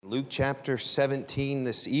Luke chapter 17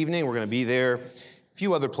 this evening. We're going to be there a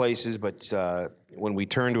few other places, but when we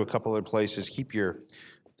turn to a couple other places, keep your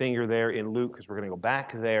finger there in Luke because we're going to go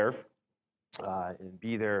back there and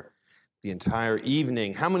be there the entire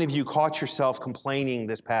evening. How many of you caught yourself complaining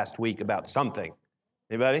this past week about something?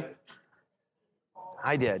 Anybody?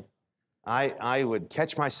 I did. I would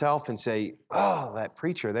catch myself and say, oh, that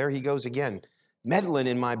preacher, there he goes again, meddling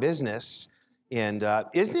in my business. And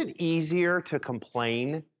isn't it easier to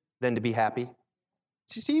complain than to be happy?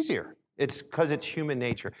 It's just easier. It's because it's human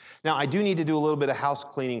nature. Now, I do need to do a little bit of house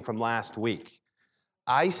cleaning from last week.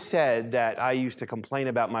 I said that I used to complain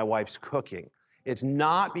about my wife's cooking. It's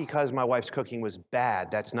not because my wife's cooking was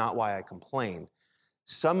bad. That's not why I complained.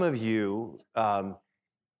 Some of you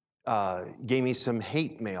gave me some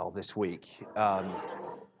hate mail this week.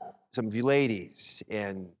 Some of you ladies,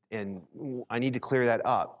 and I need to clear that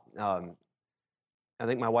up. I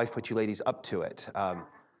think my wife put you ladies up to it.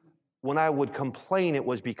 When I would complain, it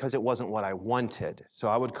was because it wasn't what I wanted. So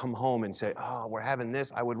I would come home and say, oh, we're having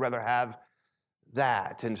this. I would rather have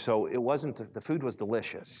that. And so it wasn't, the food was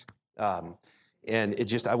delicious. And it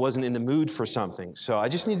just, I wasn't in the mood for something. So I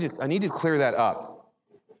need to clear that up.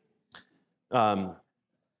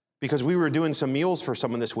 Because we were doing some meals for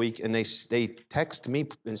someone this week, and they texted me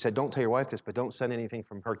and said, don't tell your wife this, but don't send anything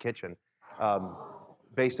from her kitchen.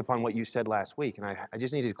 Based upon what you said last week. And I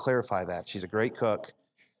just needed to clarify that. She's a great cook.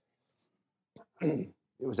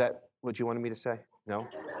 Was that what you wanted me to say? No?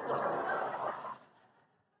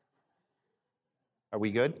 Are we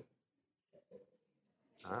good?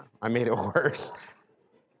 I made it worse.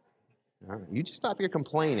 You just stop your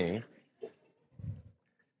complaining.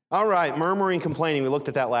 All right, murmuring, complaining. We looked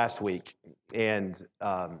at that last week. And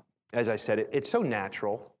as I said, it's so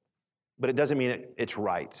natural, but it doesn't mean it's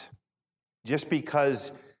right. Just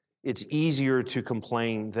because it's easier to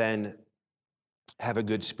complain than have a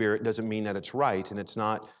good spirit doesn't mean that it's right, and it's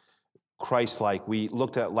not Christ-like. We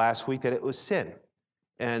looked at last week that it was sin,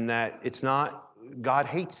 and that it's not, God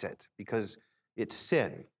hates it because it's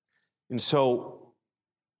sin. And so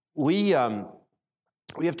we have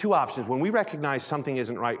two options. When we recognize something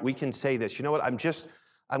isn't right, we can say this, you know what, I'm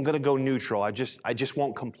going to go neutral. I just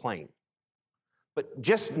won't complain. But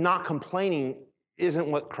just not complaining isn't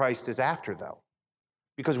what Christ is after, though,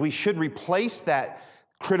 because we should replace that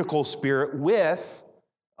critical spirit with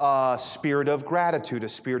a spirit of gratitude, a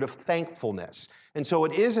spirit of thankfulness. And so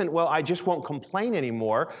it isn't, well, I just won't complain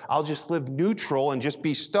anymore. I'll just live neutral and just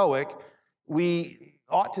be stoic. We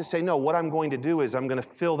ought to say, no, what I'm going to do is I'm going to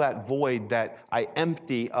fill that void that I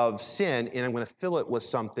empty of sin, and I'm going to fill it with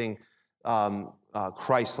something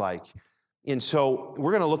Christ-like. And so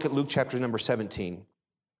we're going to look at Luke chapter number 17.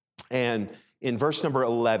 And in verse number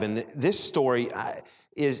 11, this story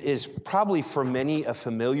is probably for many a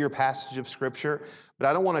familiar passage of Scripture, but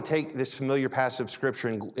I don't want to take this familiar passage of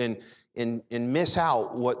Scripture and miss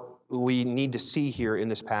out what we need to see here in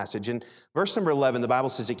this passage. In verse number 11, the Bible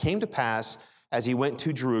says, it came to pass as he went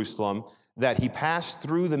to Jerusalem that he passed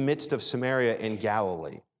through the midst of Samaria and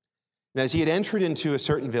Galilee. And as he had entered into a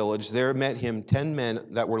certain village, there met him 10 men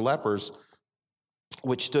that were lepers,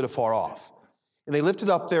 which stood afar off. And they lifted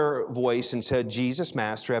up their voice and said, Jesus,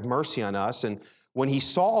 Master, have mercy on us. And when he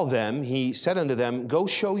saw them, he said unto them, go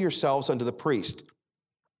show yourselves unto the priest.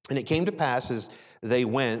 And it came to pass as they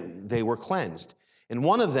went, they were cleansed. And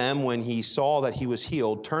one of them, when he saw that he was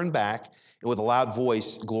healed, turned back and with a loud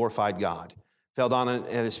voice glorified God, fell down at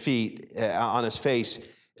his feet, on his face,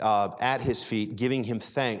 at his feet, giving him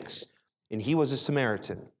thanks. And he was a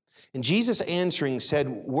Samaritan. And Jesus answering said,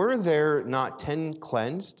 were there not 10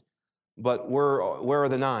 cleansed? But where are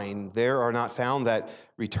the 9? There are not found that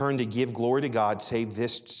return to give glory to God, save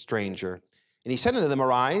this stranger. And he said unto them,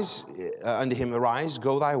 Arise,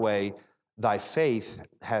 go thy way, thy faith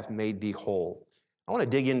hath made thee whole. I want to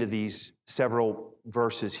dig into these several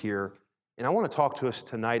verses here, and I want to talk to us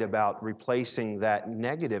tonight about replacing that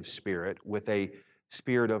negative spirit with a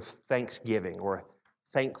spirit of thanksgiving or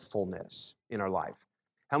thankfulness in our life.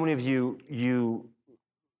 How many of you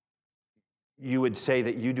would say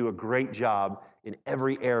that you do a great job in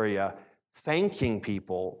every area thanking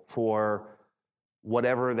people for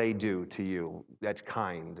whatever they do to you that's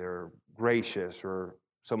kind or gracious, or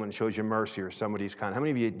someone shows you mercy, or somebody's kind? How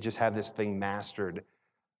many of you just have this thing mastered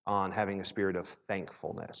on having a spirit of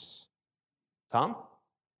thankfulness? Tom,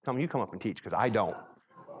 you come up and teach, because I don't.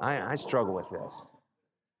 I struggle with this.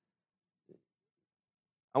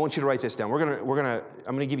 I want you to write this down. I'm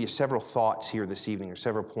gonna give you several thoughts here this evening, or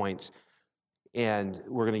several points. And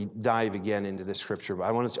we're going to dive again into this scripture. But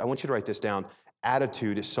I want you to write this down.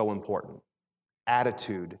 Attitude is so important.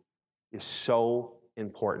 Attitude is so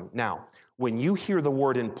important. Now, when you hear the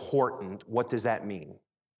word important, what does that mean?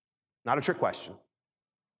 Not a trick question.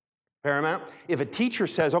 Paramount. If a teacher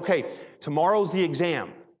says, okay, tomorrow's the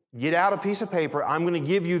exam, get out a piece of paper, I'm going to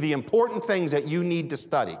give you the important things that you need to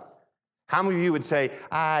study. How many of you would say,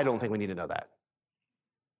 I don't think we need to know that?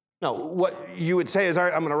 No, what you would say is, all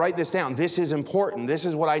right, I'm going to write this down. This is important. This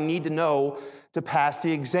is what I need to know to pass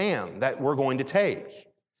the exam that we're going to take.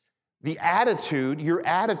 The attitude, your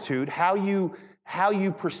attitude, how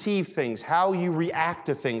you perceive things, how you react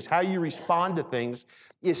to things, how you respond to things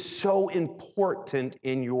is so important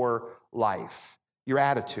in your life, your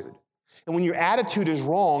attitude. And when your attitude is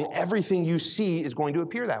wrong, everything you see is going to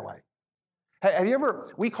appear that way. Have you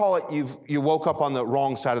ever, we call it you woke up on the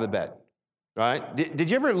wrong side of the bed, right?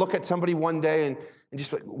 Did you ever look at somebody one day and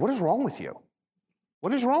just like, what is wrong with you?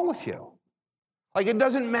 What is wrong with you? Like, it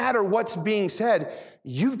doesn't matter what's being said.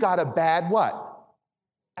 You've got a bad what?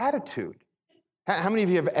 Attitude. How many of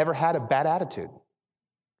you have ever had a bad attitude?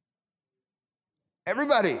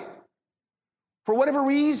 Everybody. For whatever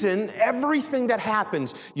reason, everything that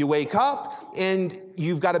happens, you wake up and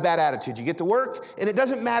you've got a bad attitude. You get to work, and it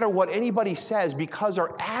doesn't matter what anybody says because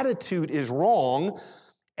our attitude is wrong.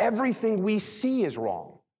 Everything we see is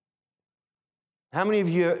wrong. How many of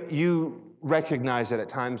you recognize that at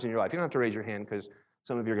times in your life? You don't have to raise your hand because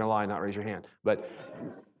some of you are going to lie and not raise your hand. But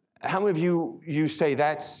how many of you say,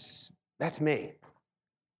 that's me?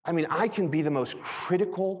 I mean, I can be the most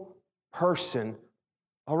critical person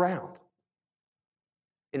around.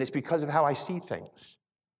 And it's because of how I see things,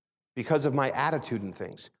 because of my attitude in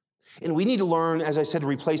things. And we need to learn, as I said, to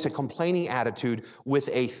replace a complaining attitude with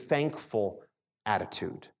a thankful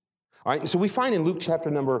attitude. All right, and so we find in Luke chapter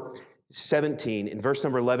number 17, in verse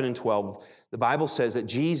number 11 and 12, the Bible says that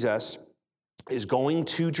Jesus is going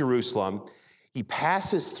to Jerusalem. He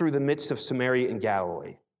passes through the midst of Samaria and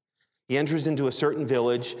Galilee. He enters into a certain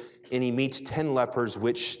village, and he meets 10 lepers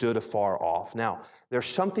which stood afar off. Now, there's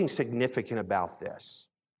something significant about this.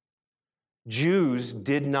 Jews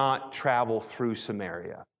did not travel through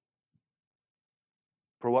Samaria.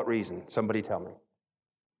 For what reason? Somebody tell me.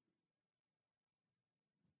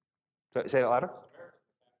 Say it louder.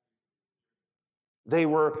 They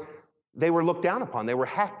were looked down upon. They were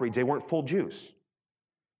half-breeds. They weren't full Jews.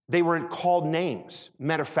 They were called names.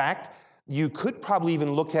 Matter of fact, you could probably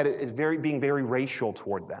even look at it as being very racial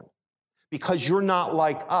toward them. Because you're not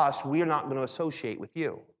like us, we are not going to associate with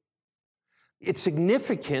you. It's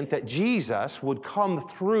significant that Jesus would come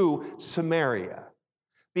through Samaria.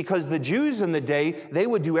 Because the Jews in the day, they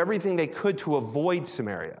would do everything they could to avoid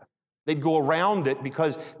Samaria. They'd go around it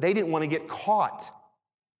because they didn't want to get caught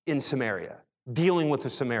in Samaria, dealing with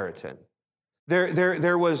a Samaritan.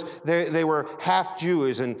 They were half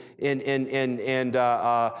Jews and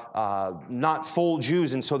not full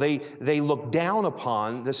Jews, and so they looked down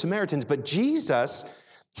upon the Samaritans. But Jesus,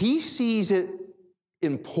 he sees it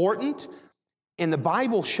important, and the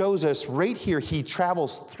Bible shows us right here, he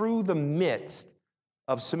travels through the midst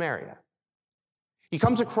of Samaria. He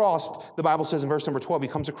comes across, the Bible says in verse number 12, he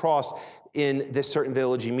comes across in this certain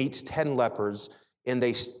village, he meets 10 lepers, and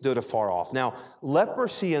they stood afar off. Now,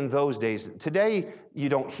 leprosy in those days, today you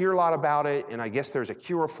don't hear a lot about it, and I guess there's a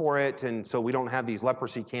cure for it, and so we don't have these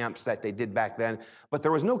leprosy camps that they did back then, but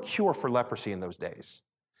there was no cure for leprosy in those days.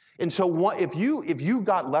 And so if you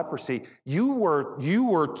got leprosy, you were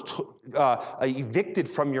evicted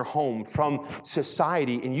from your home, from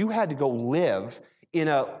society, and you had to go live in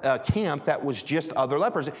a camp that was just other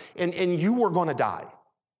lepers, and you were going to die.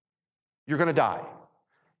 You're going to die.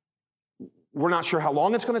 We're not sure how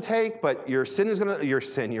long it's going to take, but your skin is going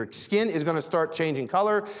to start changing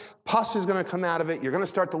color. Pus is going to come out of it. You're going to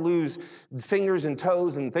start to lose fingers and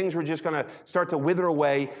toes, and things were just going to start to wither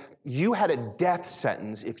away. You had a death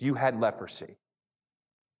sentence if you had leprosy.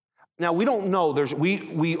 Now, we don't know.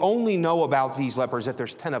 We only know about these lepers that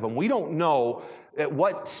there's 10 of them. We don't know at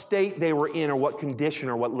what state they were in or what condition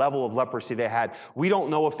or what level of leprosy they had. We don't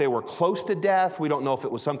know if they were close to death. We don't know if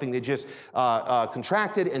it was something they just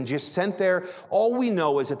contracted and just sent there. All we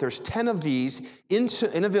know is that there's 10 of these in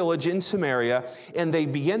a village in Samaria, and they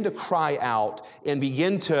begin to cry out and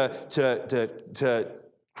begin to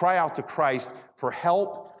cry out to Christ for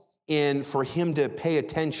help and for him to pay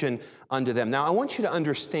attention unto them. Now, I want you to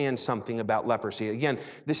understand something about leprosy. Again,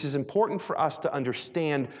 this is important for us to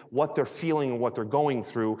understand what they're feeling and what they're going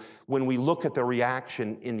through when we look at the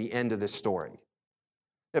reaction in the end of this story.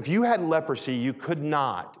 If you had leprosy, you could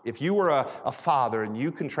not, if you were a father and you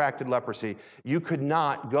contracted leprosy, you could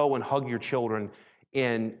not go and hug your children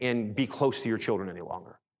and be close to your children any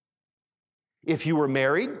longer. If you were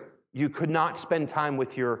married, you could not spend time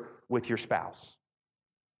with your spouse.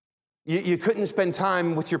 You couldn't spend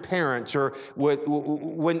time with your parents or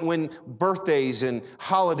when birthdays and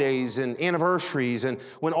holidays and anniversaries and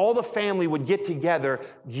when all the family would get together,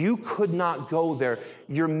 you could not go there.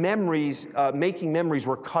 Your memories, making memories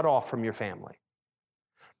were cut off from your family.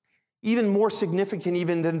 Even more significant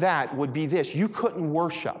even than that would be this. You couldn't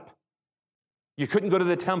worship. You couldn't go to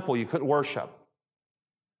the temple. You couldn't worship.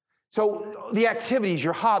 So the activities,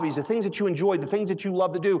 your hobbies, the things that you enjoyed, the things that you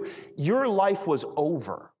love to do, your life was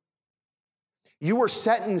over. You were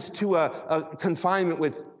sentenced to a confinement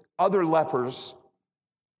with other lepers.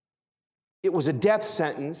 It was a death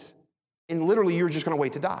sentence, and literally you were just going to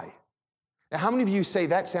wait to die. Now, how many of you say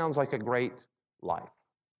that sounds like a great life?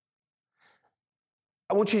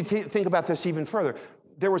 I want you to think about this even further.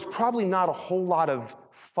 There was probably not a whole lot of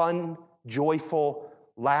fun, joyful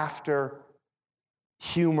laughter,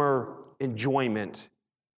 humor, enjoyment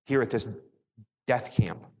here at this death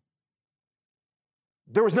camp.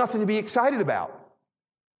 There was nothing to be excited about.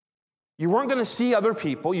 You weren't going to see other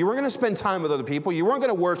people. You weren't going to spend time with other people. You weren't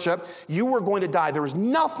going to worship. You were going to die. There was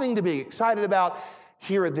nothing to be excited about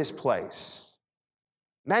here at this place.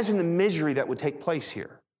 Imagine the misery that would take place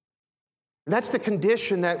here. And that's the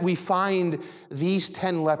condition that we find these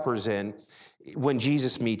 10 lepers in when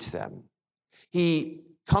Jesus meets them. He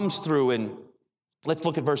comes through and let's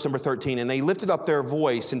look at verse number 13. And they lifted up their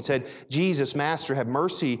voice and said, Jesus, Master, have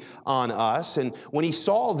mercy on us. And when he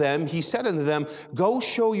saw them, he said unto them, go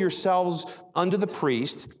show yourselves unto the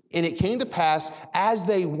priest. And it came to pass, as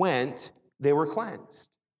they went, they were cleansed.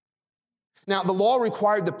 Now, the law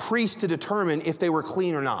required the priest to determine if they were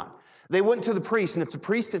clean or not. They went to the priest, and if the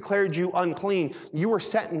priest declared you unclean, you were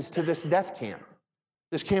sentenced to this death camp.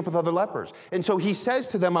 This camp with other lepers. And so he says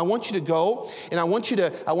to them, I want you to go, and I want you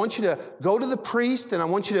to go to the priest, and I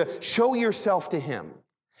want you to show yourself to him.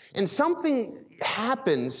 And something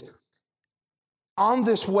happens on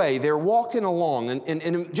this way. They're walking along,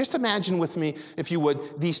 and just imagine with me, if you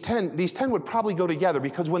would, these 10 would probably go together,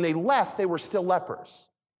 because when they left, they were still lepers.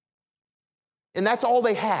 And that's all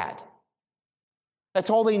they had. That's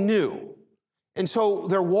all they knew. And so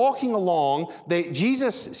they're walking along.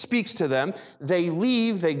 Jesus speaks to them. They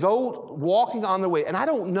leave. They go walking on their way. And I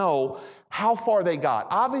don't know how far they got.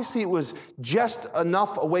 Obviously, it was just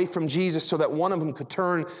enough away from Jesus so that one of them could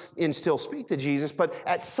turn and still speak to Jesus. But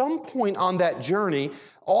at some point on that journey,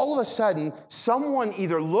 all of a sudden, someone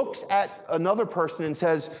either looks at another person and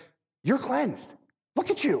says, you're cleansed. Look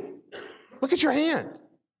at you. Look at your hand.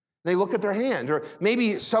 They look at their hand. Or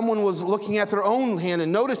maybe someone was looking at their own hand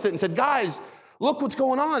and noticed it and said, guys, look what's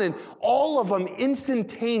going on. And all of them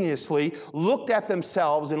instantaneously looked at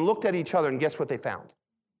themselves and looked at each other, and guess what they found?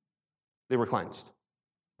 They were cleansed.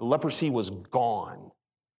 The leprosy was gone,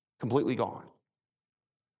 completely gone.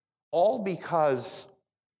 All because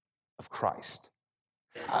of Christ.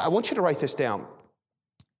 I want you to write this down.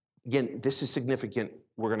 Again, this is significant.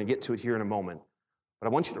 We're going to get to it here in a moment. But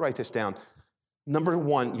I want you to write this down. Number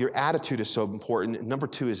one, your attitude is so important. Number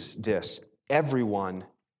two is this. Everyone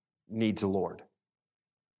needs the Lord.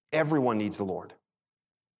 Everyone needs the Lord.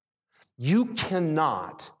 You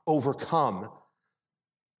cannot overcome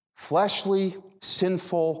fleshly,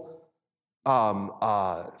 sinful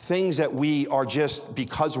things that we are just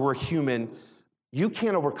because we're human. You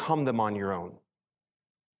can't overcome them on your own.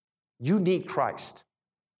 You need Christ.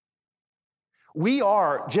 We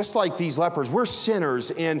are, just like these lepers, we're sinners,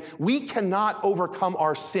 and we cannot overcome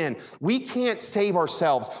our sin. We can't save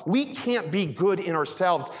ourselves. We can't be good in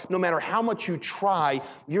ourselves. No matter how much you try,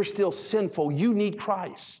 you're still sinful. You need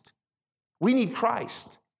Christ. We need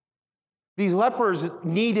Christ. These lepers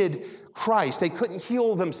needed Christ. They couldn't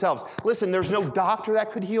heal themselves. Listen, there's no doctor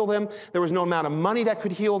that could heal them. There was no amount of money that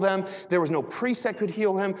could heal them. There was no priest that could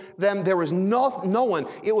heal them. There was no one.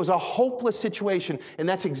 It was a hopeless situation. And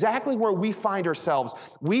that's exactly where we find ourselves.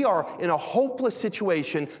 We are in a hopeless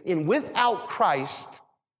situation, and without Christ,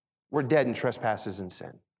 we're dead in trespasses and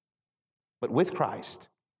sin. But with Christ,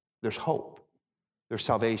 there's hope. There's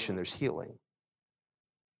salvation. There's healing.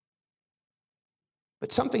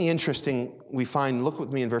 But something interesting we find, look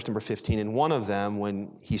with me in verse number 15, and one of them,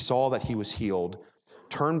 when he saw that he was healed,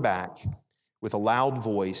 turned back with a loud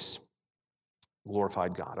voice,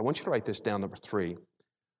 glorified God. I want you to write this down, number 3.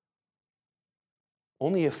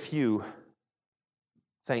 Only a few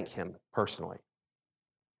thank him personally.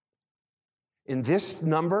 In this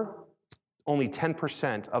number, only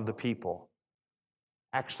 10% of the people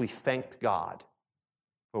actually thanked God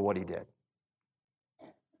for what he did.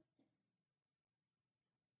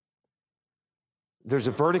 There's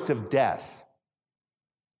a verdict of death.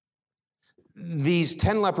 These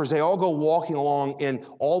 10 lepers, they all go walking along, and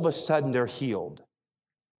all of a sudden they're healed.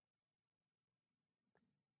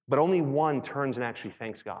 but only one turns and actually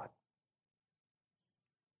thanks God.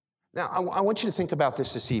 Now, I want you to think about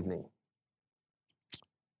this evening.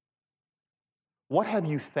 What have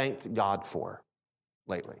you thanked God for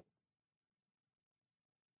lately?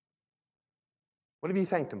 What have you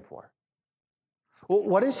thanked Him for? Well,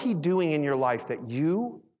 what is He doing in your life that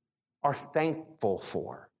you are thankful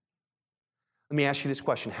for? Let me ask you this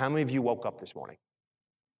question. How many of you woke up this morning?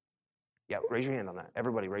 Yeah, raise your hand on that.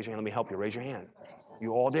 Everybody, raise your hand. Let me help you. Raise your hand.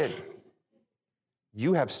 You all did.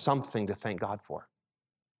 You have something to thank God for.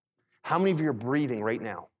 How many of you are breathing right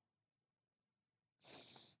now?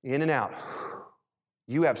 In and out.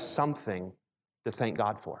 You have something to thank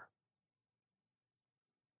God for.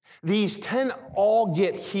 These 10 all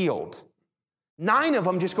get healed. 9 of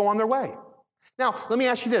them just go on their way. Now, let me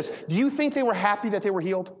ask you this. Do you think they were happy that they were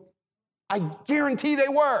healed? I guarantee they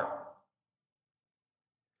were.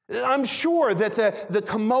 I'm sure that the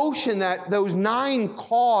commotion that those 9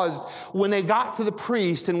 caused when they got to the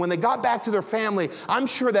priest and when they got back to their family, I'm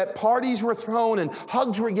sure that parties were thrown and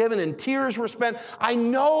hugs were given and tears were spent. I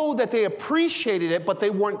know that they appreciated it, but they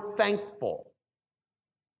weren't thankful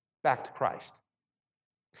back to Christ.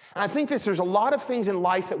 And I think there's a lot of things in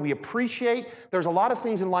life that we appreciate. There's a lot of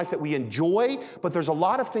things in life that we enjoy, but there's a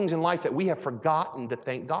lot of things in life that we have forgotten to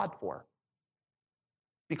thank God for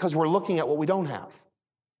because we're looking at what we don't have.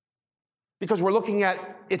 Because we're looking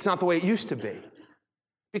at it's not the way it used to be.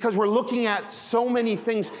 Because we're looking at so many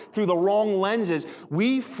things through the wrong lenses,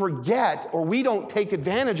 we forget or we don't take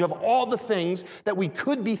advantage of all the things that we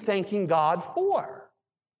could be thanking God for.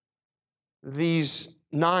 These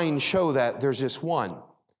 9 show that there's just one.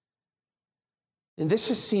 And this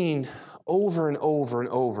is seen over and over and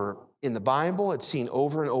over in the Bible. It's seen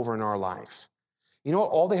over and over in our life. You know what?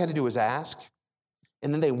 All they had to do was ask,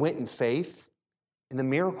 and then they went in faith, and the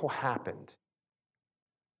miracle happened.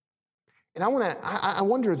 And I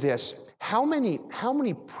wonder this, how many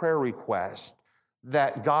prayer requests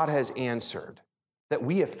that God has answered that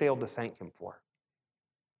we have failed to thank Him for?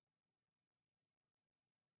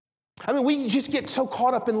 I mean, we just get so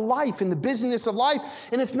caught up in life, in the busyness of life,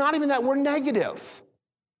 and it's not even that we're negative.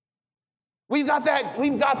 We've got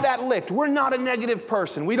that licked. We're not a negative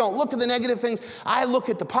person. We don't look at the negative things. I look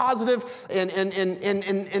at the positive, and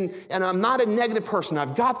I'm not a negative person.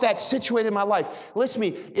 I've got that situated in my life. Listen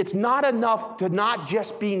to me, it's not enough to not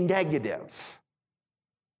just be negative.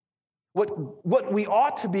 What we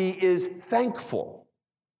ought to be is thankful.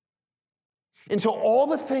 And so all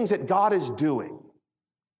the things that God is doing,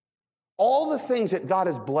 all the things that God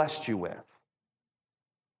has blessed you with,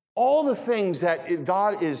 all the things that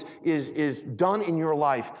God is done in your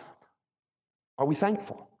life, are we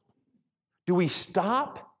thankful? Do we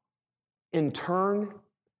stop and turn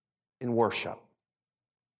and worship?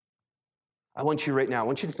 I want you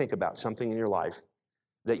to think about something in your life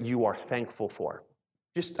that you are thankful for.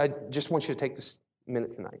 I just want you to take this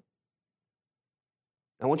minute tonight.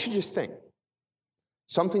 I want you to just think.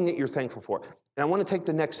 Something that you're thankful for. And I want to take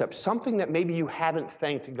the next step. Something that maybe you haven't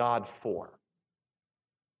thanked God for,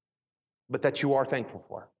 but that you are thankful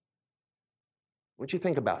for. I want you to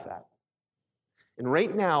think about that. And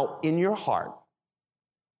right now, in your heart,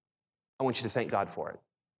 I want you to thank God for it.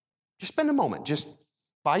 Just spend a moment, just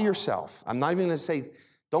by yourself. I'm not even going to say,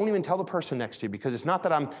 don't even tell the person next to you, because it's not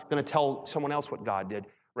that I'm going to tell someone else what God did.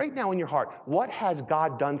 Right now in your heart, what has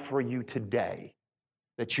God done for you today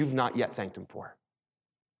that you've not yet thanked Him for?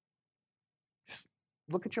 Just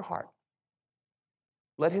look at your heart.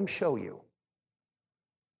 Let Him show you.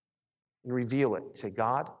 And reveal it. Say,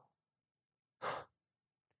 God,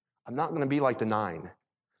 I'm not going to be like the 9.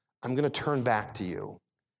 I'm going to turn back to you,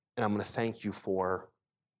 and I'm going to thank you for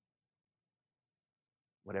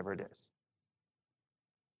whatever it is.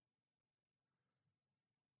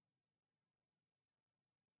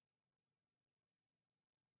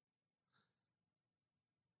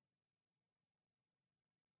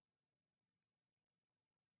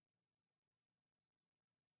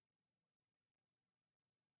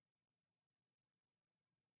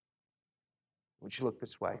 Would you look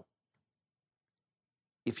this way?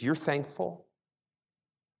 If you're thankful,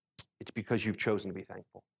 it's because you've chosen to be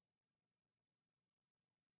thankful.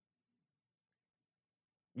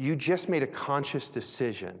 You just made a conscious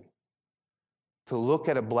decision to look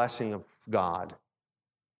at a blessing of God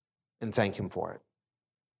and thank Him for it.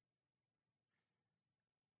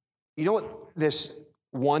 You know what this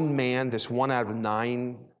one man, this 1 out of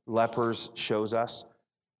 9 lepers shows us?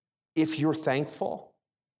 If you're thankful,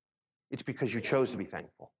 it's because you chose to be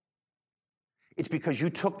thankful. It's because you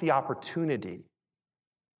took the opportunity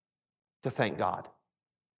to thank God.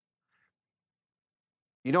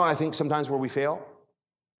 You know what I think sometimes where we fail?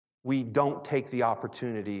 we don't take the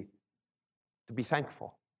opportunity to be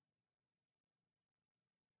thankful.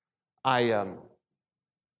 I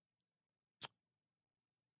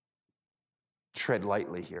tread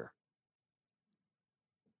lightly here.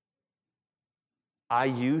 I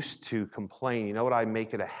used to complain. You know what I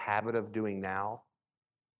make it a habit of doing now?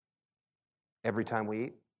 Every time we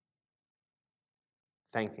eat?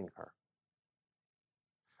 Thanking her.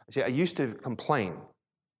 See, I used to complain,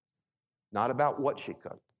 not about what she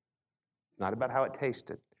cooked, not about how it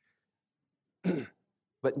tasted.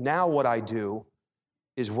 But now what I do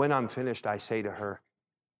is when I'm finished, I say to her,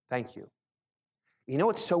 thank you. You know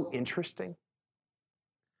what's so interesting?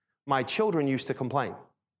 My children used to complain,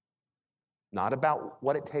 not about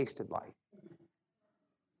what it tasted like.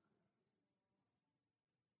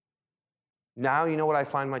 Now, you know what I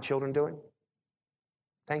find my children doing?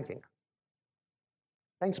 Thanking.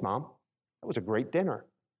 Thanks, Mom. That was a great dinner.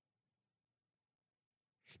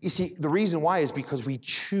 You see, the reason why is because we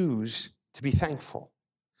choose to be thankful.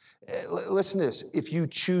 Listen to this. If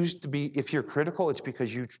you're critical, it's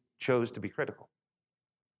because you chose to be critical.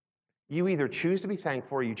 You either choose to be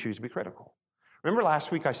thankful or you choose to be critical. Remember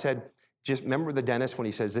last week I said, remember the dentist when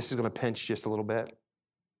he says, this is going to pinch just a little bit?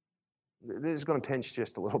 This is going to pinch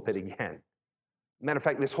just a little bit again. Matter of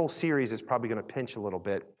fact, this whole series is probably going to pinch a little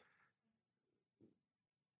bit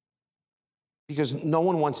because no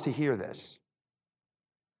one wants to hear this.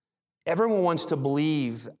 Everyone wants to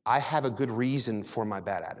believe I have a good reason for my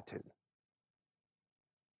bad attitude.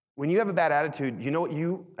 When you have a bad attitude, you know what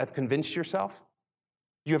you have convinced yourself?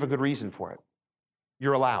 You have a good reason for it.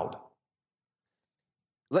 You're allowed.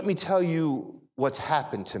 Let me tell you what's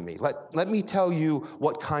happened to me. Let me tell you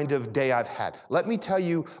what kind of day I've had. Let me tell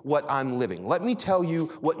you what I'm living. Let me tell you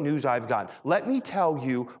what news I've gotten. Let me tell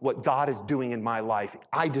you what God is doing in my life.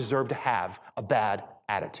 I deserve to have a bad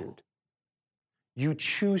attitude. You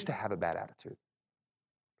choose to have a bad attitude.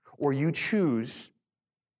 Or you choose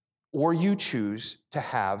to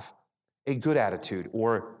have a good attitude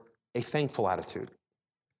or a thankful attitude.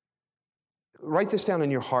 Write this down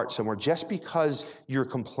in your heart somewhere. Just because you're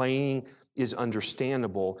complaining is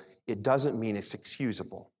understandable, it doesn't mean it's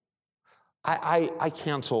excusable. I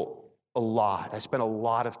counsel a lot. I spend a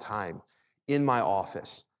lot of time in my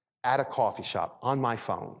office, at a coffee shop, on my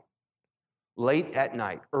phone, late at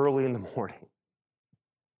night, early in the morning.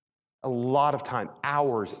 A lot of time,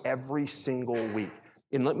 hours every single week.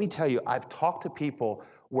 And let me tell you, I've talked to people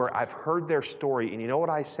where I've heard their story, and you know what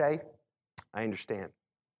I say? I understand.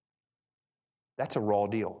 That's a raw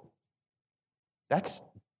deal. That's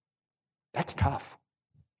tough.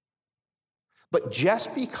 But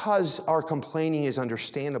just because our complaining is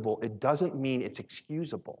understandable, it doesn't mean it's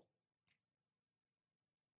excusable.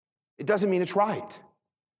 It doesn't mean it's right.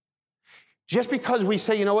 Just because we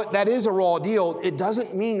say, you know what, that is a raw deal, it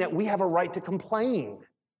doesn't mean that we have a right to complain.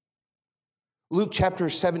 Luke chapter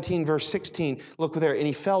 17, verse 16, look there. And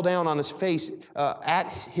he fell down on his face at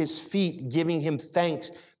his feet, giving him thanks,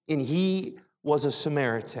 and he was a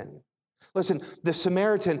Samaritan. Listen, the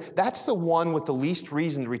Samaritan, that's the one with the least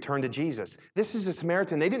reason to return to Jesus. This is a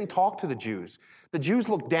Samaritan. They didn't talk to the Jews. The Jews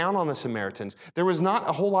looked down on the Samaritans. There was not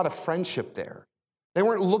a whole lot of friendship there. They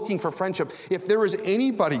weren't looking for friendship. If there was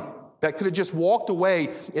anybody that could have just walked away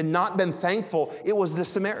and not been thankful, it was the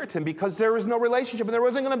Samaritan, because there was no relationship, and there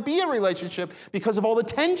wasn't going to be a relationship because of all the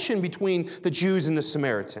tension between the Jews and the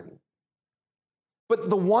Samaritan. But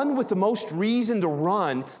the one with the most reason to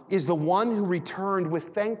run is the one who returned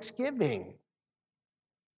with thanksgiving.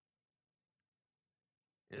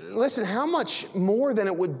 Listen, how much more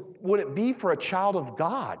than would it be for a child of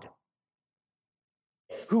God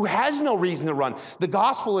who has no reason to run? The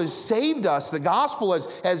gospel has saved us. The gospel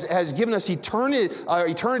has given us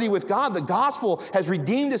eternity with God. The gospel has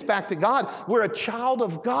redeemed us back to God. We're a child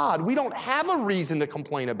of God. We don't have a reason to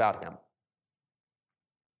complain about him.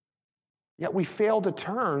 Yet we fail to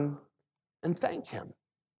turn and thank him.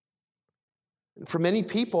 And for many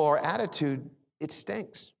people, our attitude, it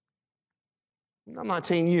stinks. I'm not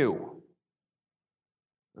saying you.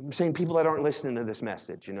 I'm saying people that aren't listening to this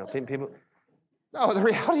message. You know, people. No, the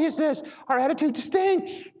reality is this: our attitude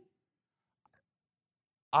stinks.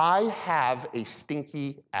 I have a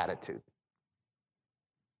stinky attitude.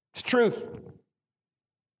 It's truth.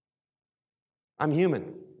 I'm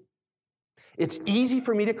human. It's easy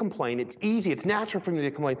for me to complain. It's natural for me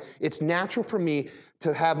to complain. It's natural for me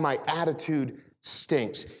to have my attitude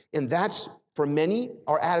stinks. And that's, for many,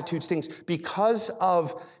 our attitude stinks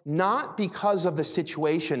not because of the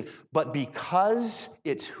situation, but because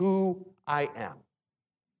it's who I am.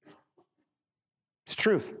 It's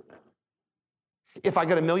truth. If I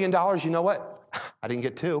get $1 million, you know what? I didn't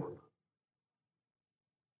get two.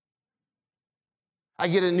 I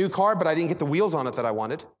get a new car, but I didn't get the wheels on it that I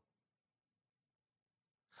wanted.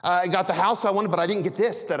 I got the house I wanted, but I didn't get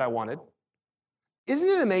this that I wanted. Isn't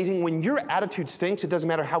it amazing when your attitude stinks, it doesn't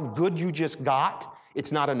matter how good you just got,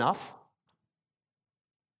 it's not enough?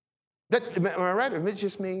 Am I right? Or is it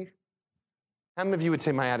just me? How many of you would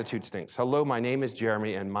say my attitude stinks? Hello, my name is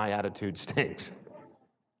Jeremy, and my attitude stinks.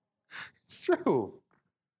 It's true.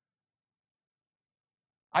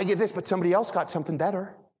 I get this, but somebody else got something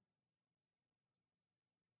better.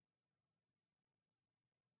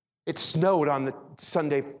 It snowed on the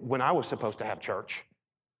Sunday when I was supposed to have church.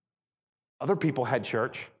 Other people had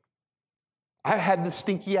church. I had the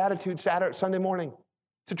stinky attitude Sunday morning.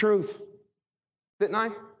 It's the truth. Didn't I?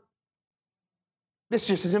 This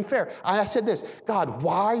just isn't fair. I said this, God,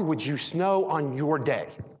 why would you snow on your day?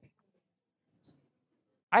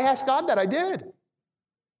 I asked God that, I did.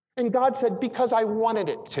 And God said, because I wanted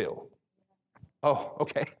it to. Oh,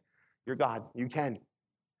 okay. You're God. You can.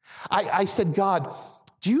 I said, God,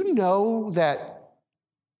 do you know that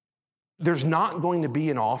there's not going to be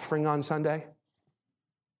an offering on Sunday?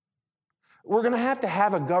 We're going to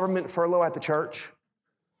have a government furlough at the church.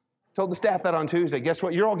 Told the staff that on Tuesday. Guess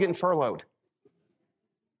what? You're all getting furloughed.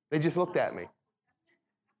 They just looked at me.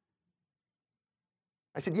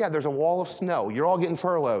 I said, yeah, there's a wall of snow. You're all getting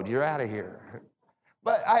furloughed. You're out of here.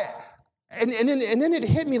 But and then it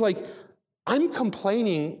hit me like, I'm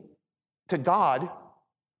complaining to God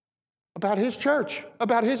about his church,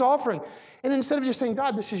 about his offering. And instead of just saying,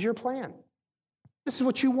 God, this is your plan. This is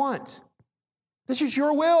what you want. This is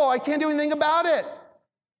your will. I can't do anything about it.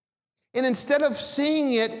 And instead of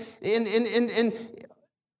seeing it,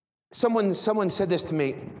 someone said this to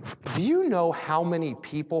me, do you know how many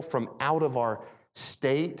people from out of our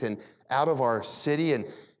state and out of our city and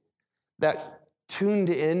that tuned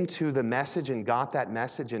into the message and got that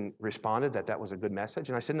message and responded that was a good message?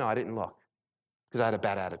 And I said, no, I didn't look because I had a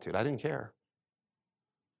bad attitude. I didn't care.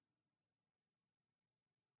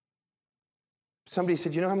 Somebody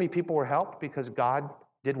said, you know how many people were helped because God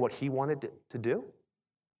did what he wanted to do?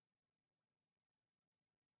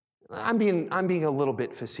 I'm being a little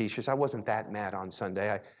bit facetious. I wasn't that mad on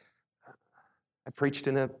Sunday. I preached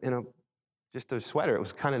in a just a sweater. It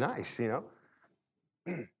was kind of nice, you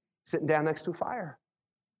know, sitting down next to a fire.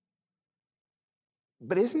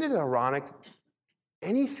 But isn't it ironic?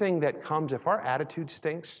 Anything that comes, if our attitude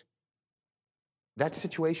stinks, that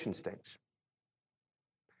situation stinks.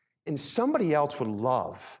 And somebody else would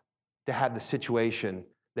love to have the situation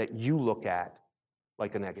that you look at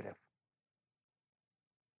like a negative.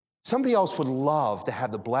 Somebody else would love to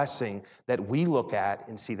have the blessing that we look at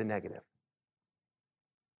and see the negative.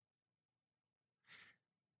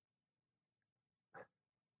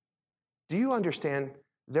 Do you understand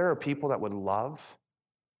there are people that would love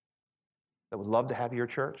to have your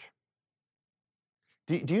church?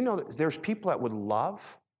 Do you know that there's people that would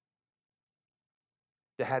love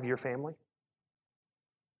to have your family?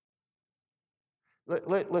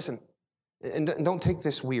 Listen, and don't take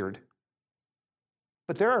this weird,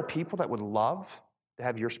 but there are people that would love to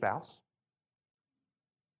have your spouse.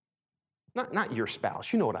 Not your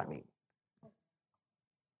spouse, you know what I mean.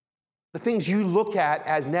 The things you look at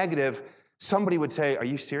as negative, somebody would say, are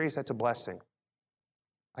you serious? That's a blessing.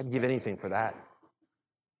 I'd give anything for that.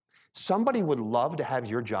 Somebody would love to have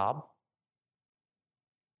your job.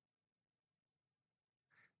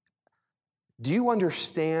 Do you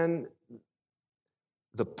understand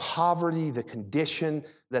the poverty, the condition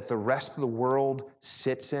that the rest of the world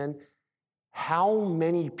sits in? How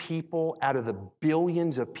many people out of the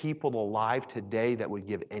billions of people alive today that would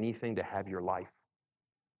give anything to have your life?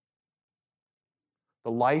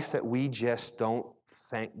 The life that we just don't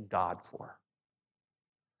thank God for.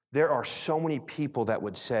 There are so many people that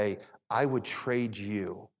would say, I would trade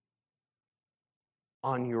you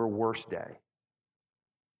on your worst day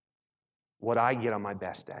what I get on my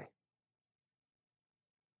best day.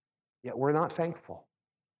 Yet we're not thankful.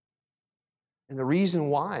 And the reason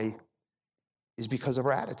why is because of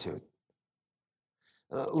our attitude.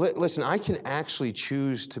 Listen, I can actually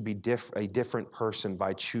choose to be a different person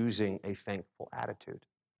by choosing a thankful attitude.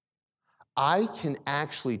 I can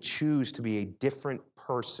actually choose to be a different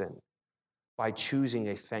person by choosing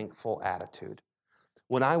a thankful attitude.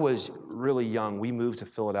 When I was really young, we moved to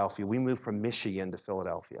Philadelphia. We moved from Michigan to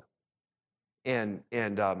Philadelphia. And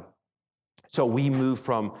so we moved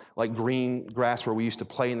from like green grass where we used to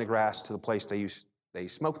play in the grass to the place they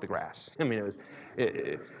smoked the grass. I mean,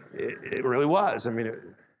 it really was. I mean,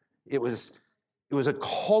 it was a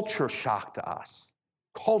culture shock to us.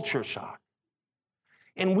 Culture shock.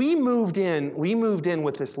 And we moved in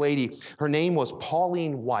with this lady. Her name was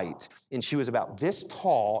Pauline White, and she was about this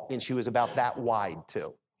tall, and she was about that wide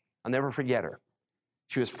too. I'll never forget her.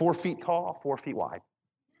 She was 4 feet tall, 4 feet wide.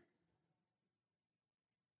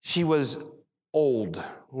 She was old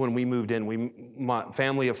when we moved in. My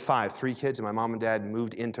family of 5, 3 kids, and my mom and dad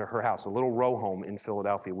moved into her house, a little row home in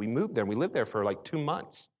Philadelphia. We moved there. We lived there for like 2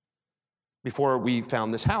 months before we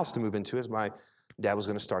found this house to move into, as my dad was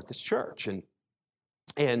going to start this church.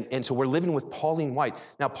 And so we're living with Pauline White.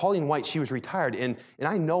 Now, Pauline White, she was retired, and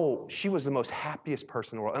I know she was the most happiest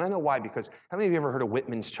person in the world. And I know why, because how many of you ever heard of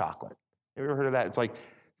Whitman's chocolate? Have you ever heard of that? It's like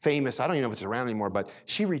famous. I don't even know if it's around anymore, but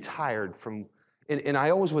she retired from, and I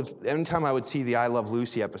always would, anytime I would see the I Love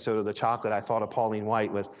Lucy episode of the chocolate, I thought of Pauline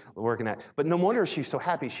White with working at, but no wonder she's so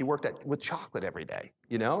happy. She worked with chocolate every day,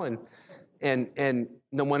 you know? And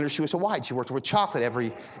no wonder she was so wide. She worked with chocolate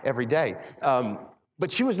every day. But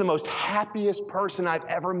she was the most happiest person I've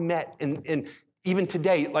ever met. And even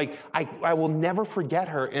today, like, I will never forget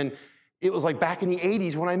her. And it was like back in the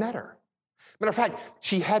 80s when I met her. Matter of fact,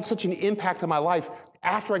 she had such an impact on my life.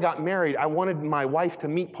 After I got married, I wanted my wife to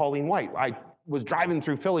meet Pauline White. I was driving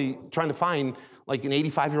through Philly trying to find like an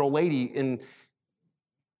 85-year-old lady. And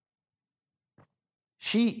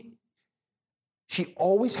she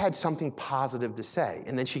always had something positive to say.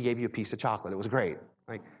 And then she gave you a piece of chocolate. It was great.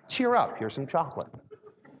 Like, cheer up, here's some chocolate.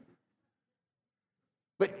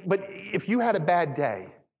 But if you had a bad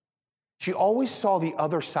day, she always saw the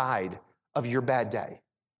other side of your bad day.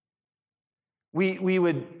 We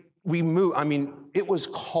moved, I mean, it was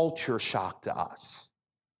culture shock to us.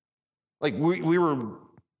 Like, we were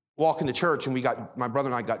walking to church, and my brother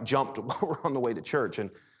and I got jumped while we were on the way to church.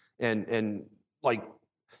 And like,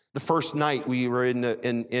 the first night we were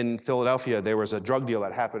in Philadelphia, there was a drug deal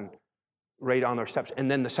that happened right on our steps.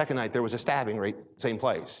 And then the second night, there was a stabbing right same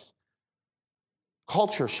place.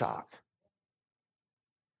 Culture shock.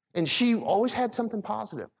 And she always had something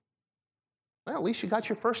positive. Well, at least you got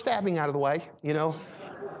your first stabbing out of the way, you know.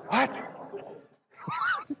 What?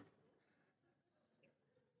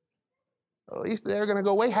 At least they're going to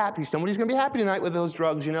go away happy. Somebody's going to be happy tonight with those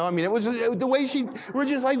drugs, you know. I mean, it was the way we're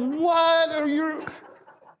just like, what are you?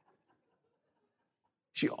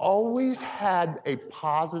 She always had a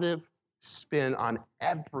positive spin on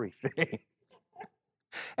everything.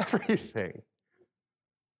 Everything.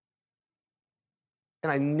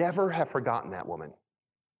 And I never have forgotten that woman.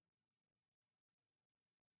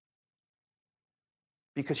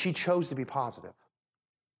 Because she chose to be positive.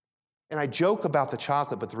 And I joke about the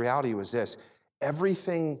chocolate, but the reality was this.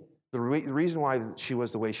 Everything, the reason why she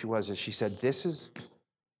was the way she was is she said, this is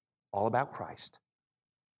all about Christ.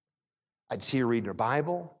 I'd see her reading her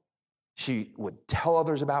Bible. She would tell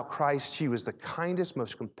others about Christ. She was the kindest,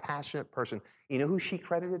 most compassionate person. You know who she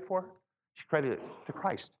credited for? She credited it to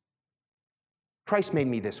Christ. Christ made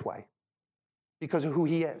me this way because of who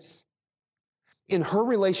he is. In her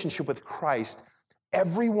relationship with Christ,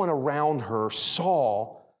 everyone around her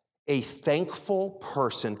saw a thankful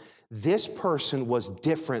person. This person was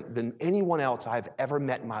different than anyone else I've ever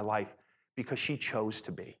met in my life because she chose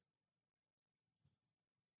to be.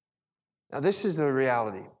 Now, this is the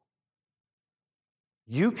reality.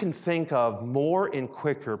 You can think of more and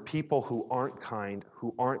quicker people who aren't kind,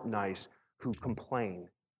 who aren't nice, who complain.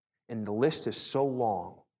 And the list is so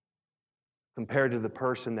long compared to the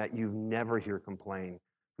person that you never hear complain,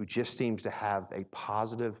 who just seems to have a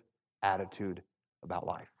positive attitude about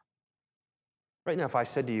life. Right now, if I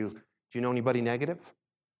said to you, do you know anybody negative?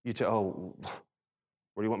 You'd say, oh,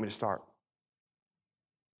 where do you want me to start?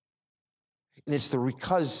 And it's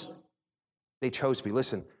because they chose to be.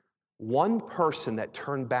 Listen, one person that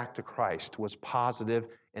turned back to Christ was positive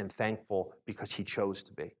and thankful because he chose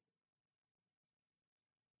to be.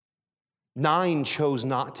 9 chose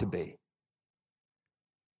not to be.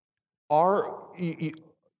 Our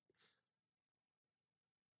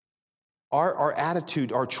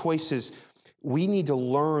attitude, our choices, we need to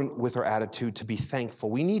learn with our attitude to be thankful.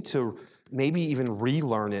 We need to maybe even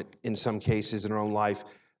relearn it in some cases in our own life.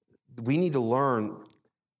 We need to learn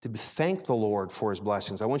to thank the Lord for his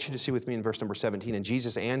blessings. I want you to see with me in verse number 17. And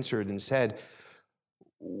Jesus answered and said,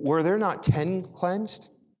 were there not 10 cleansed?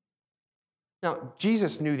 Now,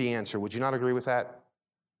 Jesus knew the answer. Would you not agree with that?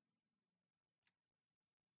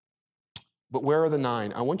 But where are the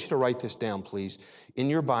 9? I want you to write this down, please. In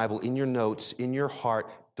your Bible, in your notes, in your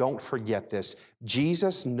heart, don't forget this.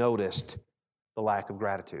 Jesus noticed the lack of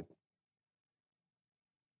gratitude.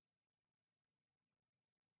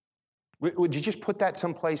 Would you just put that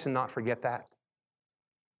someplace and not forget that?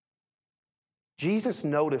 Jesus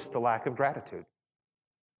noticed the lack of gratitude.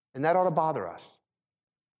 And that ought to bother us.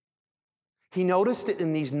 He noticed it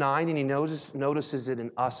in these 9, and he notices it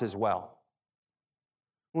in us as well.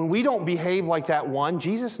 When we don't behave like that one,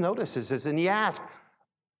 Jesus notices this, and he asks,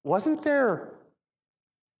 wasn't there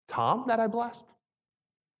Tom that I blessed?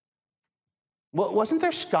 Wasn't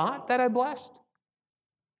there Scott that I blessed?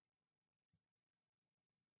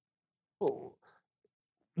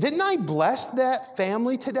 Didn't I bless that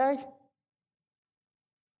family today?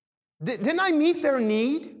 Didn't I meet their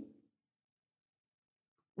need?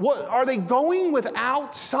 What, are they going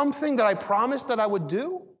without something that I promised that I would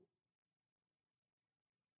do?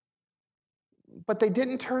 But they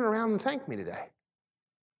didn't turn around and thank me today.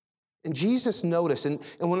 And Jesus noticed, and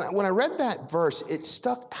when I read that verse, it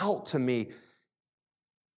stuck out to me.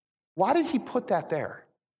 Why did he put that there?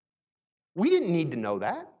 We didn't need to know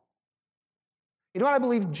that. You know what I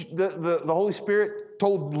believe the Holy Spirit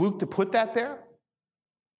told Luke to put that there?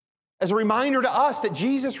 As a reminder to us that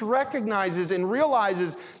Jesus recognizes and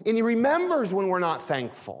realizes, and he remembers when we're not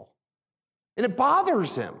thankful. And it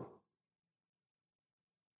bothers him.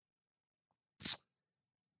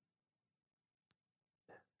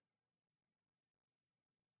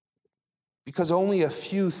 Because only a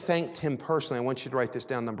few thanked him personally. I want you to write this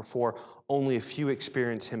down, number 4. Only a few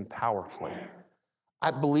experienced him powerfully.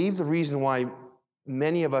 I believe the reason why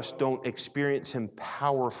many of us don't experience him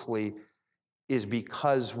powerfully is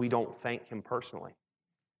because we don't thank him personally.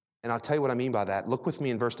 And I'll tell you what I mean by that. Look with me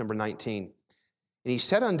in verse number 19. And he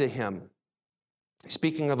said unto him,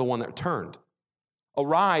 speaking of the one that turned,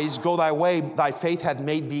 arise, go thy way, thy faith hath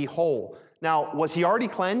made thee whole. Now, was he already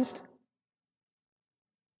cleansed?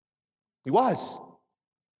 He was.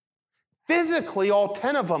 Physically, all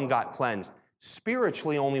 10 of them got cleansed.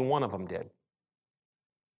 Spiritually, only one of them did.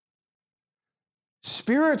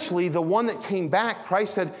 Spiritually, the one that came back,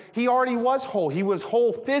 Christ said he already was whole. He was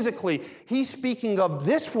whole physically. He's speaking of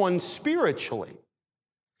this one spiritually.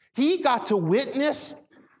 He got to witness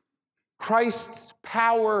Christ's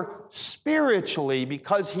power spiritually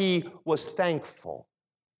because he was thankful.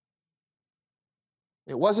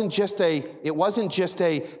 It wasn't just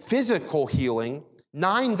a physical healing.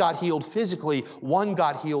 9 got healed physically. 1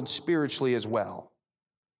 got healed spiritually as well.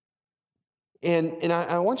 And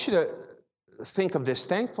I want you to think of this.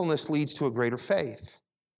 Thankfulness leads to a greater faith.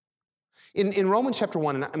 In Romans chapter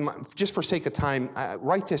 1, and just for sake of time,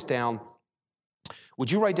 write this down.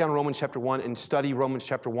 Would you write down Romans chapter 1 and study Romans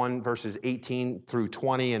chapter 1, verses 18 through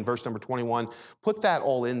 20 and verse number 21? Put that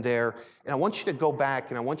all in there. And I want you to go back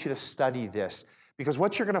and I want you to study this. Because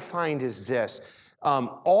what you're going to find is this.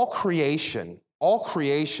 All creation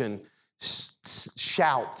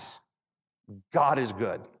shouts, God is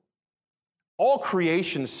good. All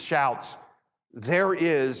creation shouts, there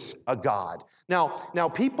is a God. Now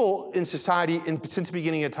people in society, since the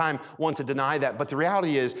beginning of time, want to deny that. But the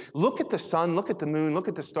reality is, look at the sun, look at the moon, look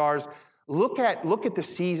at the stars, look at the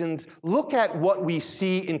seasons, look at what we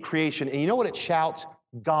see in creation. And you know what it shouts?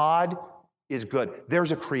 God is good.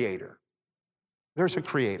 There's a creator. There's a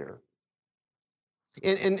creator.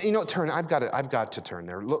 And you know, I've got to turn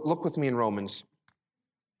there. Look with me in Romans.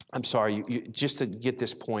 I'm sorry, just to get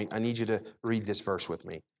this point, I need you to read this verse with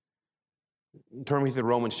me. Turn with me to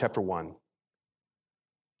Romans chapter 1.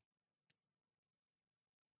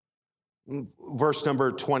 Verse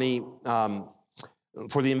number 20,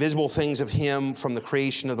 for the invisible things of him from the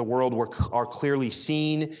creation of the world are clearly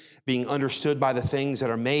seen, being understood by the things that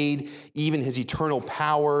are made, even his eternal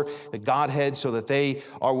power, the Godhead, so that they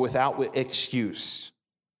are without excuse.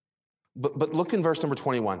 But look in verse number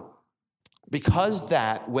 21. Because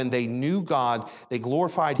that when they knew God, they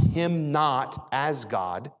glorified him not as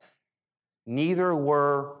God, neither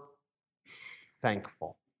were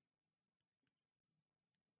thankful.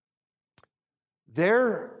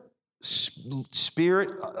 Their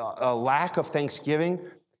spirit, a lack of thanksgiving,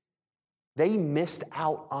 they missed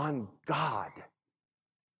out on God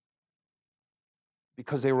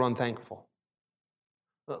because they were unthankful.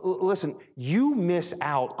 Listen, you miss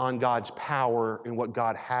out on God's power and what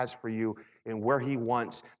God has for you and where he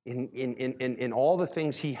wants, in all the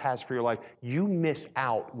things he has for your life. You miss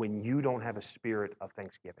out when you don't have a spirit of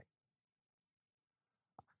thanksgiving.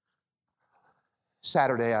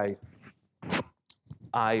 Saturday,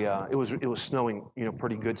 it was snowing,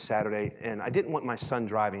 pretty good Saturday, and I didn't want my son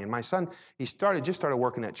driving. And my son, he just started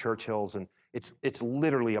working at Churchill's, and it's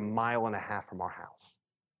literally 1.5 miles from our house.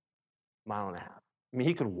 1.5 miles. I mean,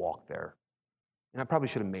 he could walk there, and I probably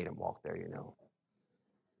should have made him walk there.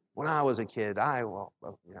 When I was a kid,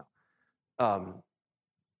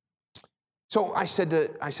 So I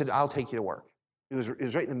said, I'll take you to work. It was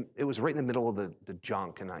right in the middle of the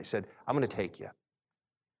junk, and I said, I'm going to take you.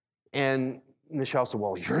 And Michelle said,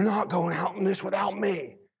 well, you're not going out in this without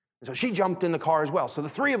me. And so she jumped in the car as well. So the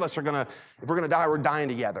three of us are gonna, if we're gonna die, we're dying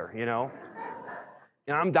together, you know?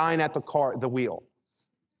 And I'm dying at the wheel.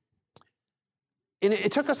 And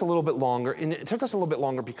it took us a little bit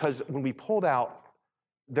longer, because when we pulled out,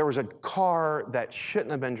 there was a car that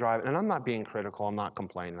shouldn't have been driving, and I'm not being critical, I'm not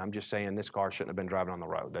complaining, I'm just saying this car shouldn't have been driving on the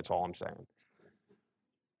road, that's all I'm saying.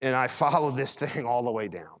 And I followed this thing all the way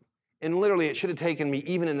down. And literally, it should have taken me,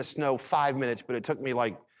 even in the snow, 5 minutes, but it took me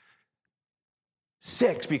like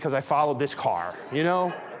 6 because I followed this car, you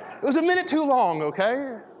know? It was a minute too long,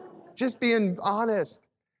 okay? Just being honest.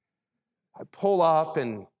 I pull up,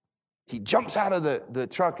 and he jumps out of the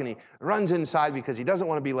truck, and he runs inside because he doesn't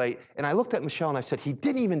want to be late. And I looked at Michelle, and I said, he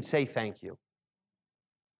didn't even say thank you.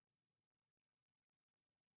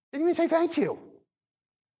 Didn't even say thank you.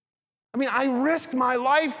 I mean, I risked my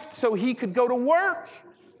life so he could go to work.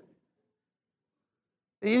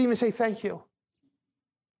 He didn't even say thank you.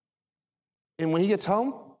 And when he gets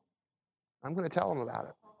home, I'm going to tell him about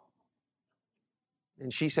it.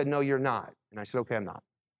 And she said, no, you're not. And I said, okay, I'm not.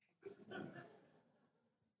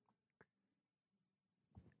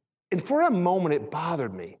 And for a moment, it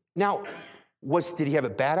bothered me. Now, did he have a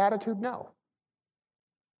bad attitude? No.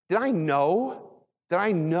 Did I know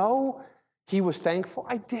he was thankful?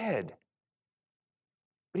 I did.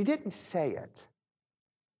 But he didn't say it.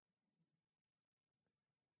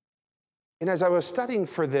 And as I was studying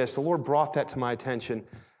for this, the Lord brought that to my attention,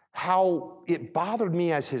 how it bothered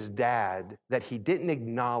me as his dad that he didn't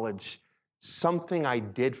acknowledge something I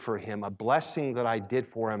did for him, a blessing that I did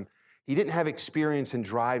for him. He didn't have experience in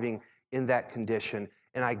driving in that condition,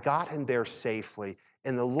 and I got him there safely.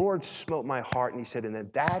 And the Lord smote my heart, and he said, and then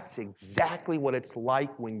that's exactly what it's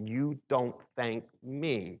like when you don't thank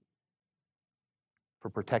me for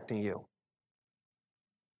protecting you,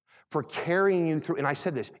 for carrying you through. And I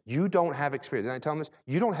said this, you don't have experience. Did I tell him this?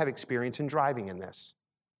 You don't have experience in driving in this.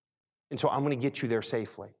 And so I'm going to get you there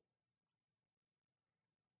safely.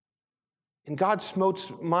 And God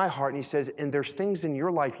smotes my heart, and he says, and there's things in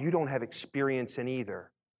your life you don't have experience in either,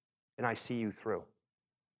 and I see you through.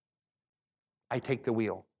 I take the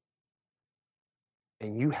wheel,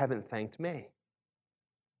 and you haven't thanked me.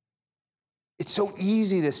 It's so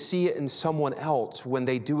easy to see it in someone else when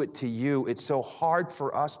they do it to you. It's so hard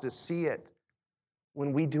for us to see it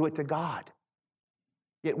when we do it to God.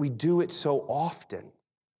 Yet we do it so often.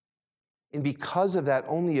 And because of that,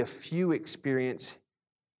 only a few experience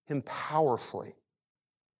him powerfully.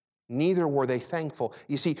 Neither were they thankful.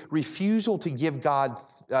 You see, refusal to give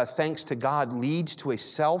thanks to God leads to a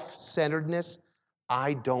self-centeredness,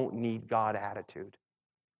 I don't need God attitude.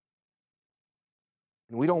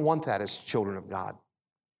 And we don't want that as children of God.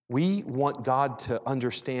 We want God to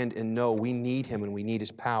understand and know we need him and we need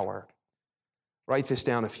his power. Write this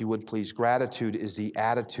down if you would, please. Gratitude is the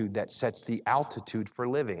attitude that sets the altitude for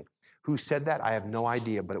living. Who said that? I have no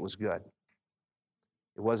idea, but it was good.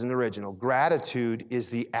 It wasn't original. Gratitude is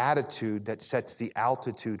the attitude that sets the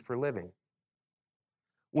altitude for living.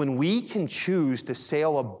 When we can choose to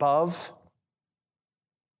sail above,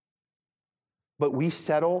 but we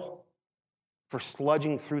settle for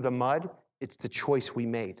sludging through the mud, it's the choice we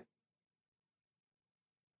made.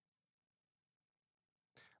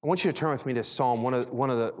 I want you to turn with me to Psalm,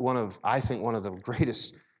 one of I think one of the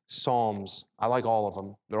greatest Psalms. I like all of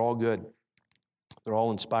them. They're all good. They're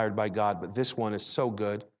all inspired by God, but this one is so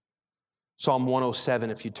good. Psalm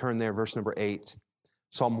 107, if you turn there, verse number 8.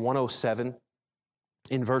 Psalm 107,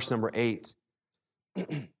 in verse number 8.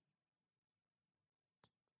 It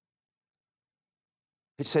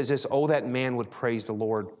says this, oh, that man would praise the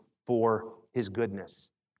Lord for his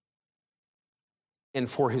goodness and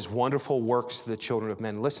for his wonderful works to the children of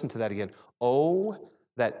men. Listen to that again. Oh,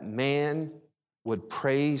 that man would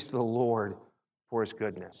praise the Lord for his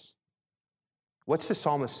goodness. What's the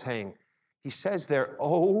psalmist saying? He says there,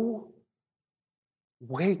 oh,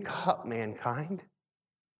 wake up, mankind.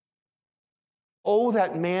 Oh,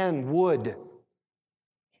 that man would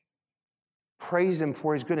praise him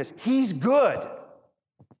for his goodness. He's good,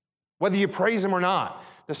 whether you praise him or not.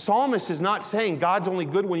 The psalmist is not saying God's only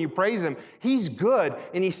good when you praise him. He's good,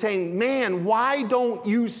 and he's saying, man, why don't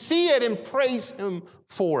you see it and praise him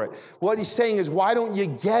for it? What he's saying is, why don't you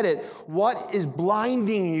get it? What is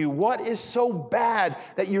blinding you? What is so bad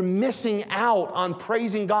that you're missing out on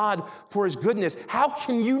praising God for his goodness? How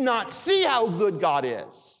can you not see how good God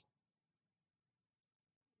is?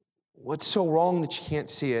 What's so wrong that you can't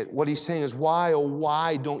see it? What he's saying is, why, oh,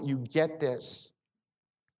 why don't you get this?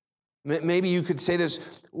 Maybe you could say this,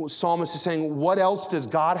 psalmist is saying, what else does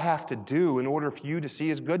God have to do in order for you to see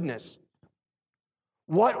his goodness?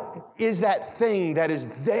 What is that thing that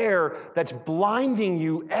is there that's blinding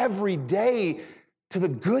you every day to the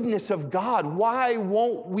goodness of God. Why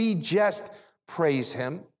won't we just praise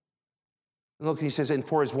him? And look, he says, and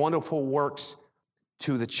for his wonderful works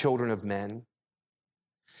to the children of men.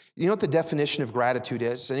 You know what the definition of gratitude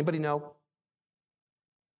is? Does anybody know?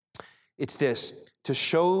 It's this: to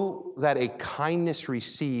show that a kindness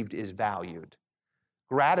received is valued.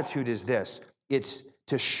 Gratitude is this: it's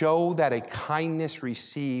to show that a kindness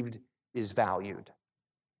received is valued.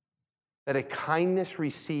 That a kindness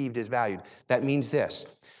received is valued. That means this: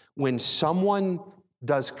 when someone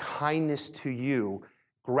does kindness to you,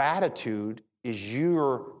 gratitude is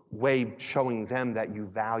your way of showing them that you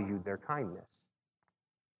valued their kindness.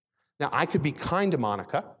 Now, I could be kind to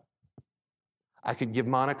Monica. I could give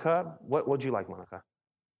Monica, what would you like, Monica?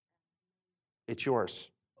 It's yours.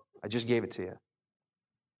 I just gave it to you.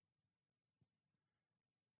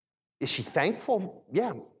 Is she thankful?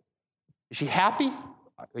 Yeah. Is she happy?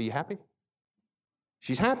 Are you happy?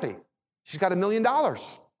 She's happy. She's got $1 million. But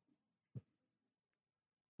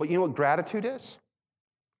you know what gratitude is?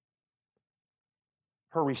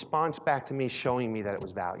 Her response back to me showing me that it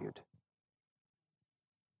was valued.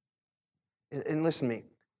 And listen to me,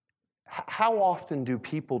 how often do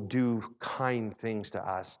people do kind things to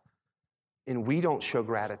us and we don't show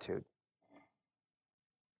gratitude?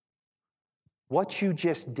 What you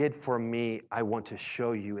just did for me, I want to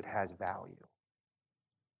show you it has value.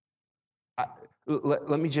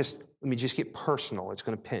 Let me just get personal. It's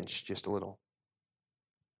going to pinch just a little.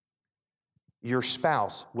 Your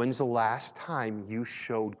spouse, when's the last time you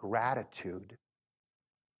showed gratitude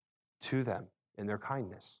to them in their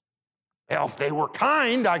kindness? Well, if they were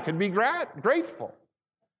kind, I could be grateful.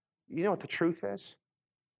 You know what the truth is?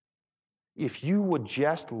 If you would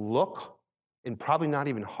just look, and probably not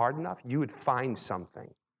even hard enough, you would find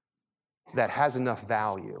something that has enough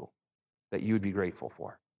value that you would be grateful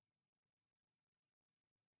for.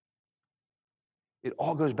 It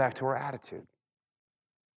all goes back to our attitude.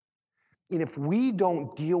 And if we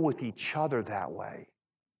don't deal with each other that way,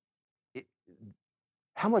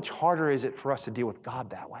 how much harder is it for us to deal with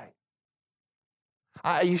God that way?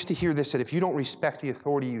 I used to hear this, that if you don't respect the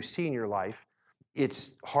authority you see in your life,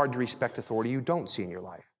 it's hard to respect authority you don't see in your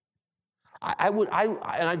life. And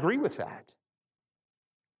I agree with that.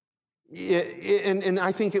 And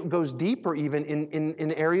I think it goes deeper even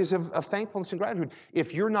in areas of thankfulness and gratitude.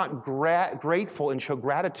 If you're not grateful and show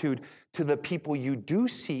gratitude to the people you do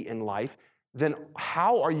see in life, then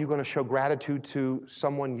how are you going to show gratitude to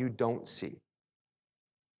someone you don't see?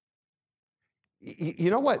 You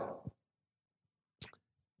know what?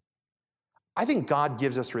 I think God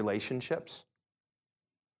gives us relationships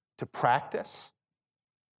to practice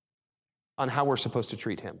on how we're supposed to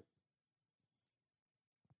treat him.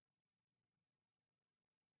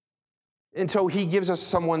 And so he gives us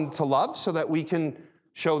someone to love so that we can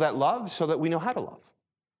show that love, so that we know how to love.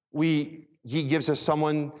 He gives us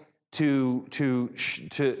someone to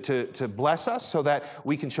bless us so that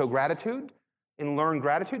we can show gratitude and learn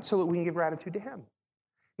gratitude so that we can give gratitude to him.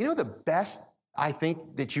 You know, the best I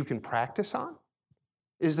think that you can practice on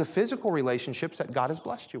is the physical relationships that God has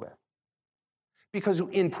blessed you with. Because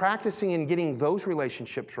in practicing and getting those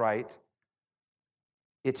relationships right,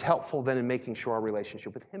 it's helpful then in making sure our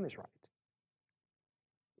relationship with him is right.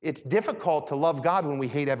 It's difficult to love God when we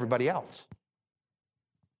hate everybody else.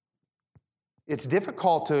 It's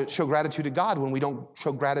difficult to show gratitude to God when we don't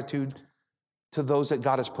show gratitude to those that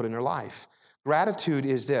God has put in our life. Gratitude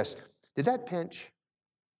is this. Did that pinch?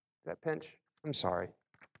 Did that pinch? I'm sorry.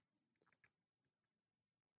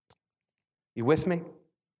 You with me?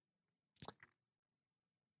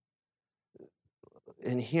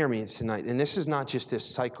 And hear me tonight. And this is not just this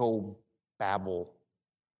psycho babble.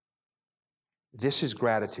 This is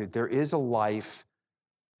gratitude. There is a life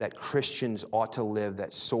that Christians ought to live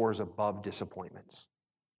that soars above disappointments.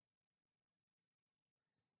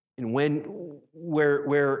 And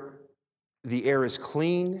where the air is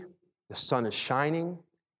clean, the sun is shining,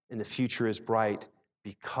 and the future is bright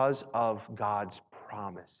because of God's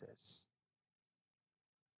promises.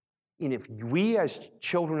 And if we as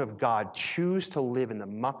children of God choose to live in the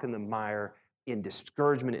muck and the mire, in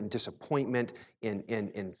discouragement and disappointment,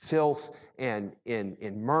 in filth, and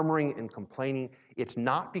in murmuring and complaining, it's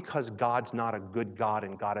not because God's not a good God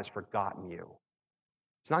and God has forgotten you.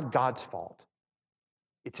 It's not God's fault.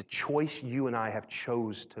 It's a choice you and I have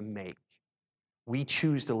chose to make. We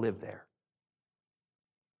choose to live there.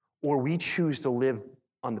 Or we choose to live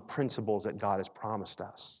on the principles that God has promised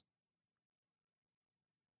us.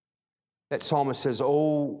 That psalmist says,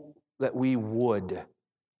 oh, that we would.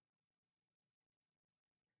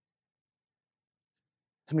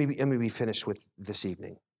 Let me be finished with this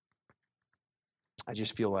evening. I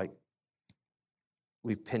just feel like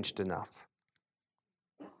we've pinched enough.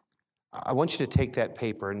 I want you to take that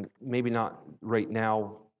paper, and maybe not right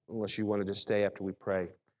now, unless you wanted to stay after we pray,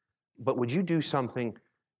 but would you do something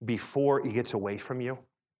before it gets away from you?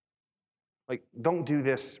 Like, don't do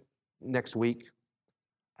this next week.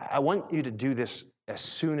 I want you to do this as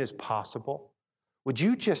soon as possible. Would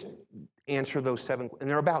you just answer those 7, and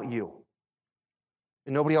they're about you.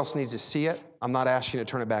 And nobody else needs to see it. I'm not asking you to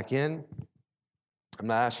turn it back in. I'm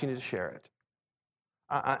not asking you to share it.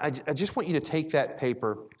 I just want you to take that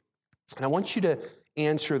paper, and I want you to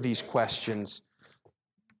answer these questions.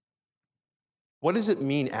 What does it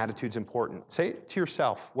mean attitude's important? Say it to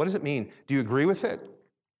yourself. What does it mean? Do you agree with it?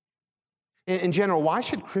 In general, why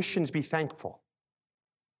should Christians be thankful?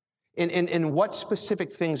 And what specific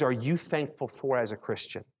things are you thankful for as a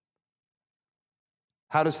Christian?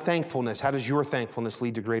 How does your thankfulness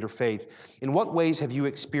lead to greater faith? In what ways have you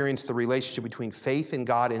experienced the relationship between faith in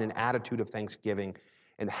God and an attitude of thanksgiving?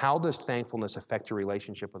 And how does thankfulness affect your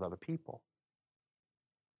relationship with other people?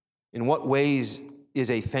 In what ways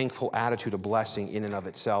is a thankful attitude a blessing in and of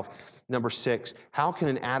itself? Number 6, how can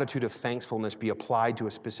an attitude of thankfulness be applied to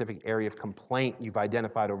a specific area of complaint you've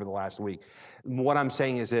identified over the last week? What I'm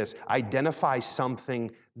saying is this: identify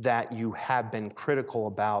something that you have been critical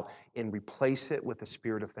about and replace it with the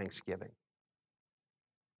spirit of thanksgiving.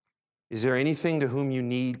 Is there anything to whom you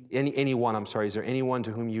need, is there anyone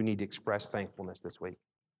to whom you need to express thankfulness this week?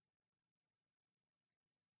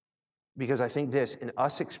 Because I think this, in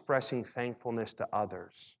us expressing thankfulness to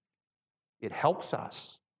others, it helps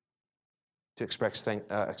us to express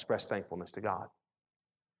thankfulness to God.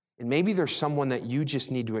 And maybe there's someone that you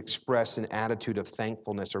just need to express an attitude of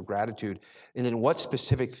thankfulness or gratitude. And then what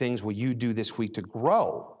specific things will you do this week to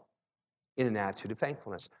grow in an attitude of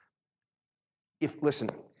thankfulness?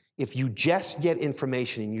 If you just get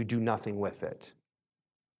information and you do nothing with it,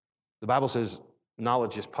 the Bible says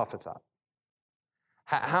knowledge just puffeth up.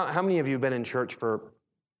 How many of you have been in church for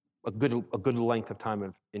a good length of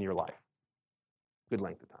time in your life? Good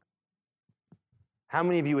length of time. How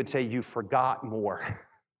many of you would say you forgot more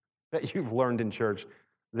that you've learned in church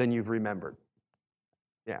than you've remembered?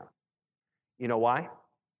 Yeah. You know why?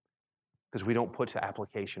 Because we don't put to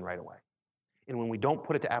application right away. And when we don't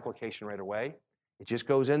put it to application right away, it just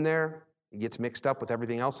goes in there, it gets mixed up with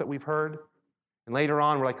everything else that we've heard. And later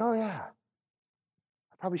on, we're like, oh yeah,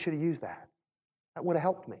 I probably should have used that. That would have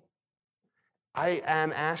helped me. I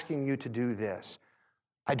am asking you to do this.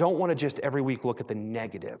 I don't want to just every week look at the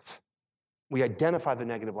negative. We identified the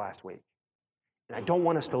negative last week. And I don't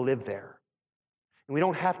want us to live there. And we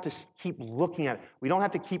don't have to keep looking at it. We don't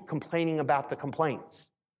have to keep complaining about the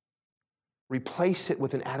complaints. Replace it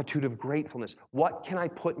with an attitude of gratefulness. What can I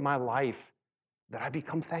put in my life that I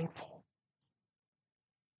become thankful?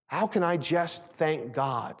 How can I just thank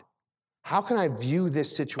God? How can I view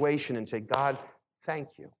this situation and say, God, thank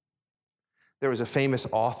you? There was a famous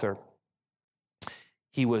author.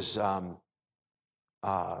 He was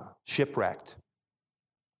shipwrecked.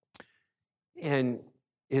 And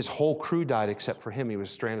his whole crew died except for him. He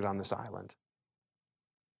was stranded on this island.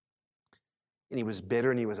 And he was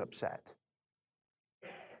bitter and he was upset.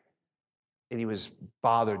 And he was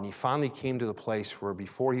bothered. And he finally came to the place where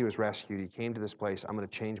before he was rescued, he came to this place, I'm going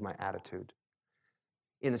to change my attitude.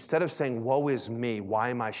 And instead of saying, woe is me, why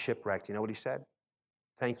am I shipwrecked? You know what he said?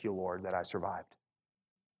 Thank you, Lord, that I survived.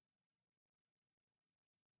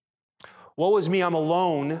 Woe is me, I'm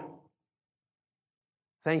alone.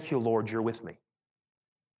 Thank you, Lord, you're with me.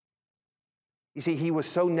 You see, he was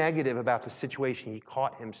so negative about the situation he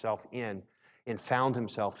caught himself in and found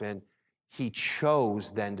himself in, he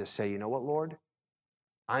chose then to say, you know what, Lord?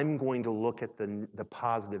 I'm going to look at the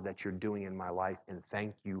positive that you're doing in my life and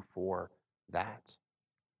thank you for that.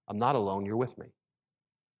 I'm not alone, you're with me.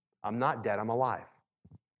 I'm not dead, I'm alive.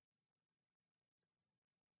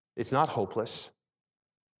 It's not hopeless.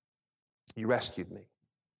 You rescued me.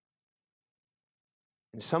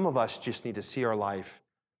 And some of us just need to see our life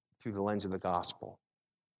through the lens of the gospel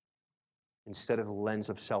instead of the lens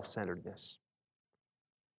of self-centeredness.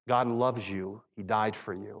 God loves you. He died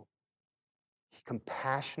for you. He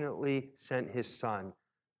compassionately sent his son.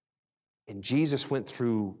 And Jesus went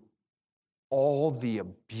through all the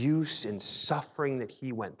abuse and suffering that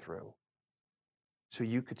he went through so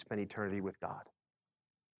you could spend eternity with God.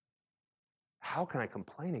 How can I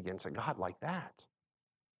complain against a God like that?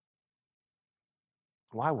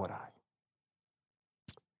 Why would I?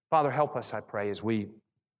 Father, help us, I pray, as we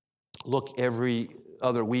look every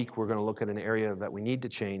other week, we're going to look at an area that we need to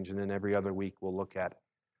change, and then every other week we'll look at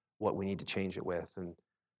what we need to change it with.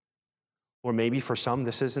 Or maybe for some,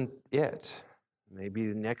 this isn't it. Maybe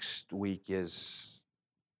the next week is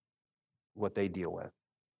what they deal with.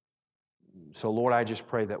 So, Lord, I just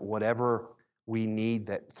pray that whatever we need,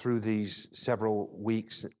 that through these several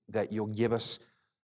weeks, that you'll give us